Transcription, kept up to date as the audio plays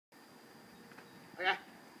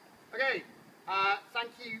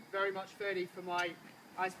you very much, Ferdy, for my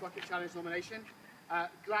Ice Bucket Challenge nomination.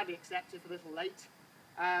 Gladly accepted, a little late.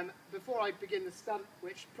 Before I begin the stunt,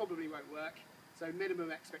 which probably won't work, so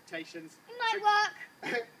minimum expectations. It might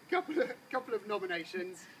work. couple of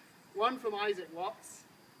nominations. One from Isaac Watts,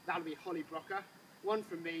 that'll be Holly Brocker. One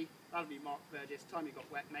from me, that'll be Mark Burgess. Time you got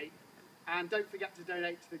wet, mate. And don't forget to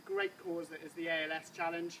donate to the great cause that is the ALS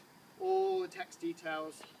Challenge. All the text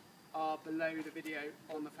details are below the video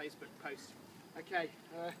on the Facebook post. Okay,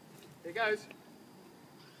 here goes.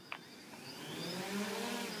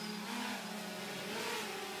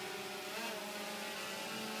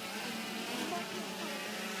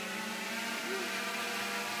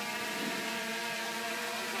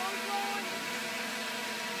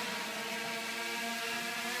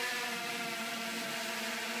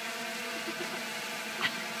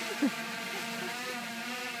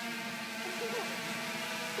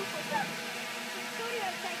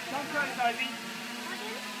 Come close, Ivy.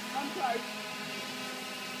 Come close.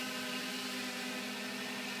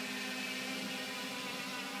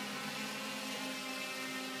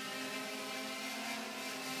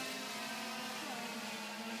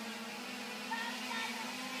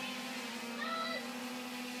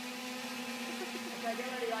 Okay, get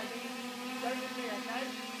ready, Ivy. Go with me, okay?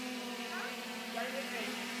 Go with me.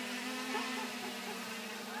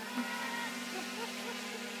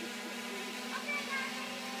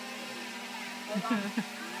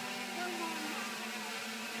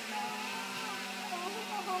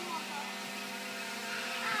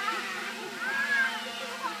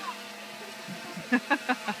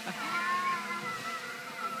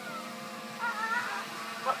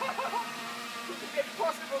 It's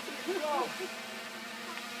impossible to control.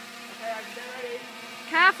 Okay, I'm ready.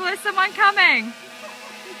 Careful, is someone coming?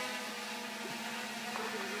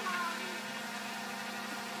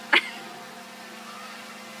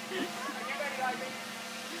 Get ready, Ivy.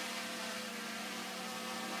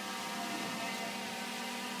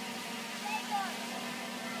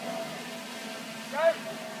 Go!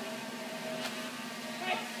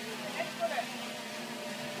 Let's put it.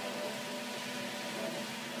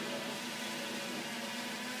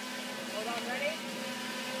 Hold on, ready?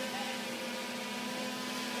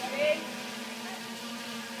 Ready?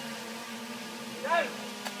 Go!